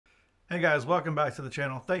Hey guys, welcome back to the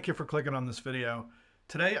channel. Thank you for clicking on this video.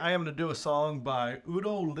 Today I am going to do a song by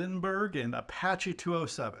Lindberg and Apache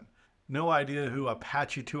 207. No idea who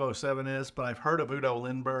Apache 207 is, but I've heard of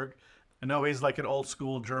Lindberg. I know he's like an old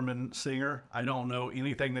school German singer. I don't know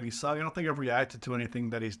anything that he's sung. I don't think I've reacted to anything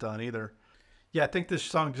that he's done either. Yeah, I think this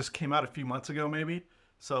song just came out a few months ago maybe.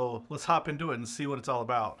 So let's hop into it and see what it's all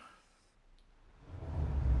about.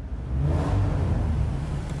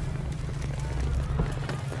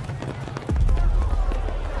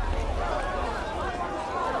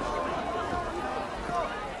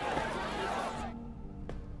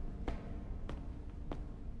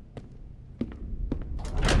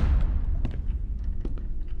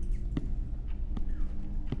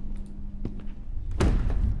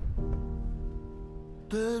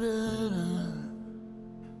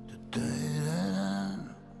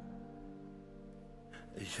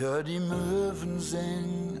 Ich hör die Möwen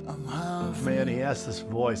singen am Hafen. Man, he has this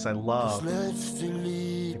voice I love.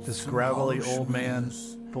 Like this gravelly old man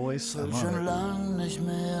voice. I love schon lang nicht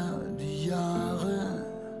mehr die Jahre,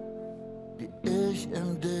 die ich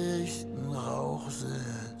im dichten Rauch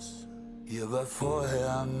sitz. Hier war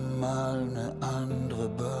vorher mal ne andere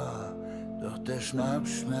Bar, doch der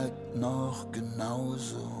Schnaps schmeckt noch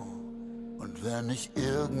genauso. Und wenn ich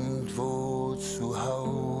irgendwo zu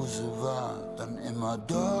Hause war, dann immer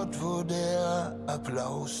dort, wo der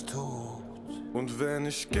Applaus tobt. Und wenn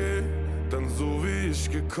ich geh, dann so wie ich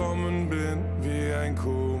gekommen bin, wie ein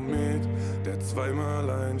Komet, der zweimal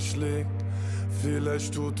einschlägt.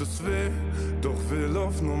 Vielleicht tut es weh, doch will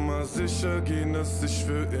auf Nummer sicher gehen, dass ich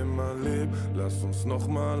für immer leb. Lass uns noch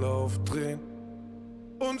mal aufdrehen.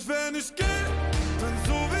 Und wenn ich geh, dann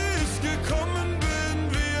so wie ich gekommen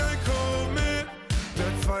bin, wie ein Komet,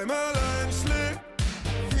 der zweimal einschlägt.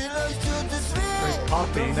 Vielleicht tut es weh,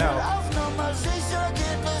 poppy doch will now. auf Nummer sicher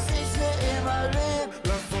gehen, dass ich für immer leb.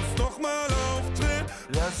 Lass uns noch mal aufdrehen.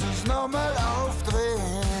 Lass uns noch mal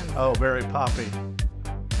aufdrehen. Oh, very poppy.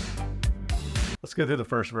 Let's go through the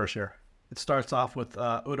first verse here. It starts off with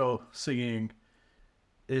Udo singing,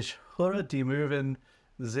 Ich höre die Möwen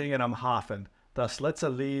singen am Hafen, das letzte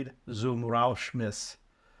Lied zum Rauschmiss.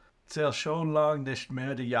 Zähl schon lang nicht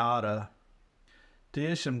mehr die Jahre, die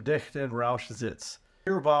ich im dichten Rausch sitz.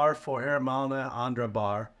 Hier war vorher mal eine andere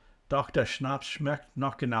Bar, doch der Schnaps schmeckt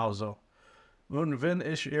noch genauso. Und wenn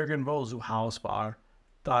ich irgendwo zu Haus war,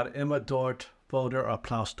 dann immer dort, wo der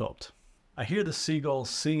Applaus tobt. I hear the seagulls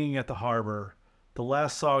singing at the harbor, the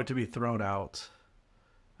last song to be thrown out.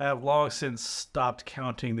 I have long since stopped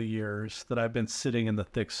counting the years that I've been sitting in the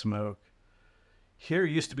thick smoke. Here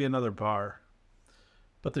used to be another bar,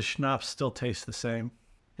 but the schnapps still taste the same.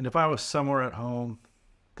 And if I was somewhere at home,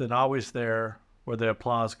 then always there where the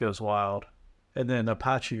applause goes wild. And then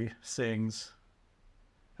Apache sings.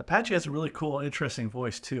 Apache has a really cool, interesting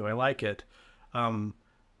voice too. I like it.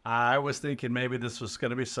 I was thinking maybe this was going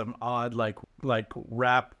to be some odd like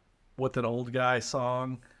rap with an old guy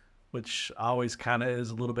song, which always kind of is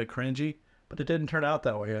a little bit cringy, but it didn't turn out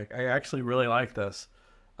that way. I actually really like this.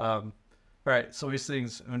 All right, so he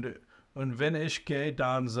sings, Und wenn ich gehe,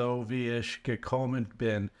 dann so wie ich gekommen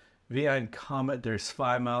bin, wie ein Komet, der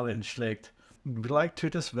zweimal einschlägt. Vielleicht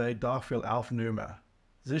tut es weh, doch will auf Nummer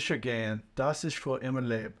sicher gehen, dass ich für immer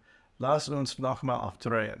lebe. Lass uns noch mal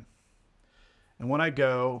aufdrehen. And when I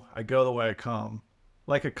go the way I come,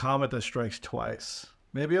 like a comet that strikes twice.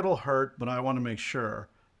 Maybe it'll hurt, but I want to make sure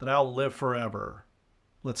that I'll live forever.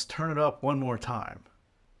 Let's turn it up one more time.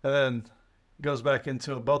 And then it goes back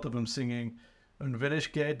into both of them singing, Und wenn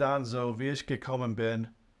ich gehe, dann so wie ich gekommen bin,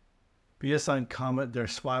 wie es ein Komet, der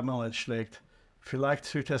zweimal einschlägt.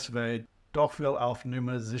 Vielleicht tut es weh, doch will auf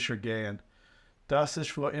Nummer sicher gehen. Dass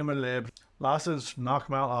ich für immer lebe. Lass uns noch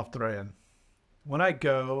mal aufdrehen. When I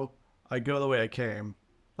go the way I came,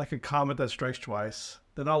 like a comet that strikes twice.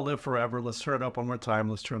 Then I'll live forever. Let's turn it up one more time.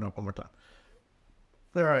 Let's turn it up one more time.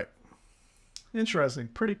 All right. Interesting.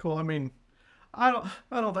 Pretty cool. I mean, I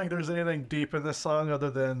don't think there's anything deep in this song other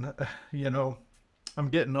than, you know, I'm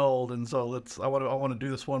getting old, and so I want to do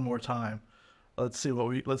this one more time. Let's see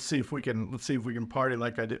if we can party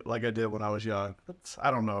like I did when I was young. I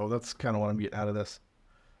don't know. That's kind of what I'm getting out of this.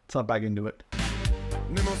 Let's hop back into it.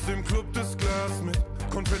 Nimm aus dem Club das Glas mit,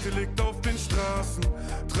 Konfetti liegt auf den Straßen.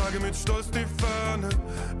 Trage mit Stolz die Fahne,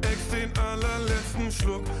 ex den allerletzten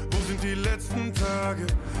Schluck. Wo sind die letzten Tage?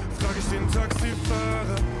 Frag ich den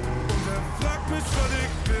Taxifahrer. Und er fragt mich, was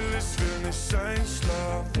ich will nicht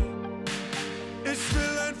einschlafen. Ich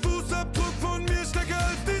will ein Fußabdruck von mir, stärker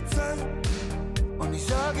als die Zeit. Und ich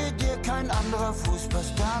sage dir, kein anderer Fuß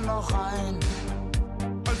passt da noch rein.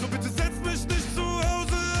 Also bitte setz mich nicht zu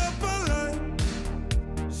Hause ab allein.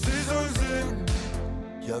 Sie soll sehen,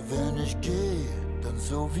 Ja, wenn ich geh, dann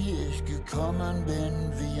so wie ich gekommen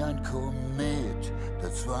bin, wie ein Komet,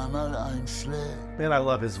 der zweimal einschlägt. Man, I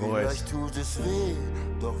love his voice. Vielleicht tut es weh,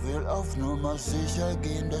 doch will auf Nummer sicher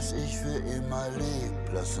gehen, dass ich für immer leb.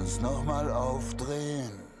 Lass uns nochmal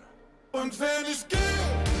aufdrehen. Und wenn ich gehe,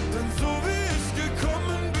 dann so wie ich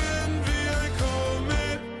gekommen bin, wie ein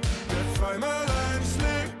Komet, der zweimal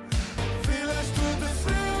einschlägt. Vielleicht tut es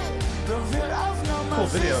weh, doch will auf Nummer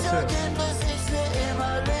Cool video, sicher too. gehen, dass ich für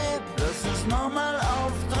immer leb. Lass uns nochmal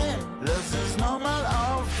aufdrehen, lass uns nochmal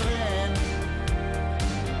aufdrehen.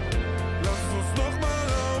 Lass uns nochmal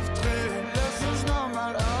aufdrehen. Lass uns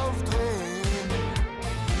nochmal aufdrehen.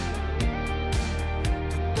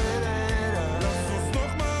 Lass uns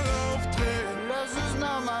nochmal aufdrehen. Lass uns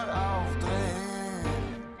nochmal aufdrehen.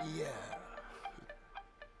 Yeah.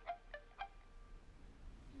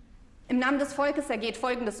 Im Namen des Volkes ergeht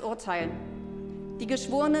folgendes Urteil. Die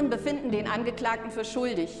Geschworenen befinden den Angeklagten für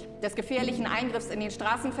schuldig des gefährlichen Eingriffs in den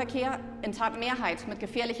Straßenverkehr in Tatmehrheit mit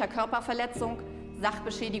gefährlicher Körperverletzung,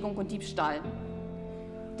 Sachbeschädigung und Diebstahl.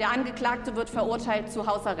 Der Angeklagte wird verurteilt zu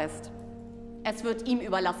Hausarrest. Es wird ihm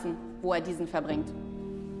überlassen, wo er diesen verbringt.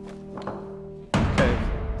 Okay,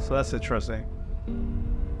 so that's interesting.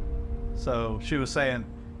 So she was saying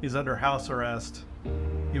he's under house arrest.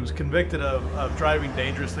 He was convicted of driving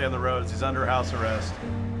dangerously on the roads. He's under house arrest.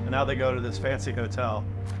 And now they go to this fancy hotel.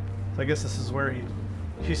 So I guess this is where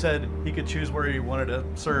she said he could choose where he wanted to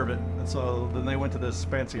serve it. And so then they went to this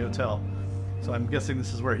fancy hotel. So I'm guessing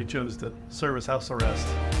this is where he chose to serve his house arrest.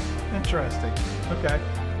 Interesting. Okay.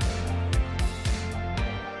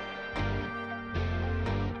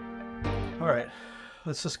 All right,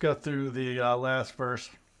 let's just go through the last verse.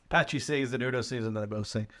 Apache sings and Udo sings and then they both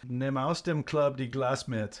sing. Nimm aus dem Club die Glas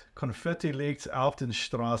mit, Konfetti liegt auf den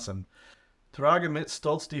Straßen. Trage mit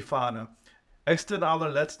Stolz die Fahne. Ex den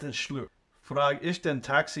allerletzten Schluck, frag ich den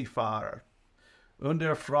Taxifahrer. Und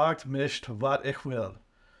er fragt mich, was ich will.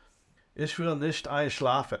 Ich will nicht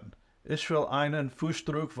einschlafen. Ich will einen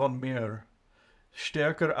Fußdruck von mir,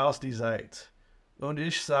 stärker als die Zeit. Und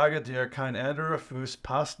ich sage dir, kein anderer Fuß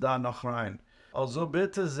passt da noch rein. Also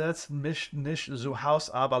bitte setz mich nicht zu Haus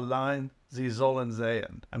ab allein, sie sollen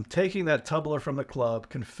sehen. I'm taking that tumbler from the club,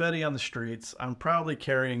 confetti on the streets, I'm proudly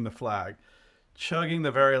carrying the flag, chugging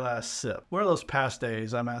the very last sip. Where are those past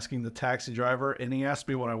days? I'm asking the taxi driver, and he asked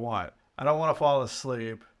me what I want. I don't want to fall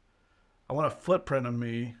asleep. I want a footprint on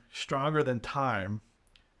me, stronger than time.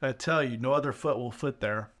 I tell you, no other foot will fit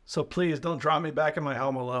there. So please don't drop me back in my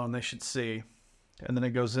home alone, they should see. And then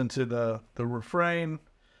it goes into the refrain.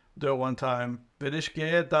 Do it one time. Wenn ich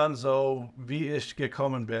gehe, dann so, wie ich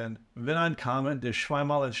gekommen bin. Wenn ein Komet dich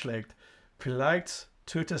zweimal entschlägt. Vielleicht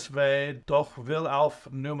tut es weh, doch will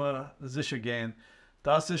auf Nummer sicher gehen.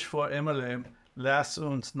 Dass ich vor immer lebe, lass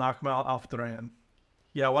uns nochmal aufdrehen.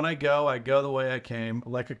 Yeah, when I go the way I came,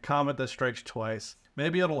 like a comet that strikes twice.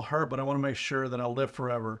 Maybe it'll hurt, but I want to make sure that I'll live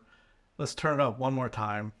forever. Let's turn it up one more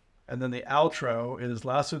time. And then the outro is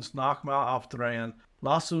Lass uns nochmal aufdrehen.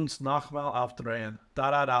 Lass uns nochmal aufdrehen. Da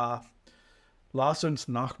da da. Lass uns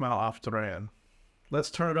nochmal aufdrehen. Let's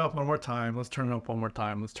turn it up one more time. Let's turn it up one more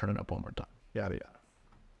time. Let's turn it up one more time. Yada yada.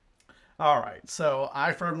 All right. So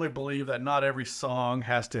I firmly believe that not every song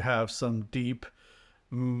has to have some deep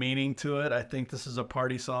meaning to it. I think this is a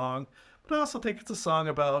party song, but I also think it's a song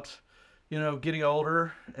about, you know, getting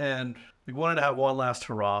older and we wanted to have one last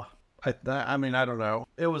hurrah. I mean, I don't know.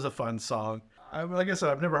 It was a fun song. Like I said,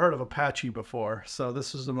 I've never heard of Apache before, so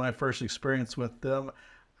this was my first experience with them.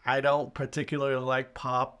 I don't particularly like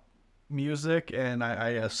pop music, and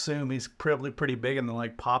I assume he's probably pretty big in the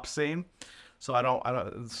like pop scene. So I don't.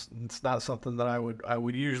 It's not something that I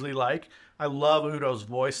would usually like. I love Udo's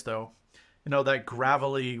voice though. You know, that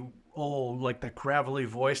gravelly, that gravelly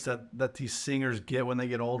voice that these singers get when they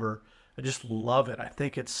get older. I just love it. I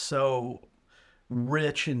think it's so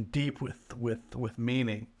rich and deep with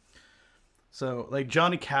meaning. So like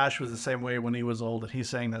Johnny Cash was the same way when he was old and he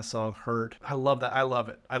sang that song Hurt. I love that. I love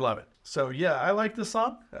it. I love it. So yeah, I like this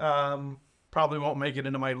song. Probably won't make it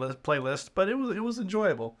into my playlist, but it was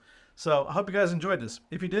enjoyable. So I hope you guys enjoyed this.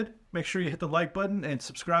 If you did, make sure you hit the like button and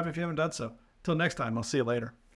subscribe if you haven't done so. Till next time, I'll see you later.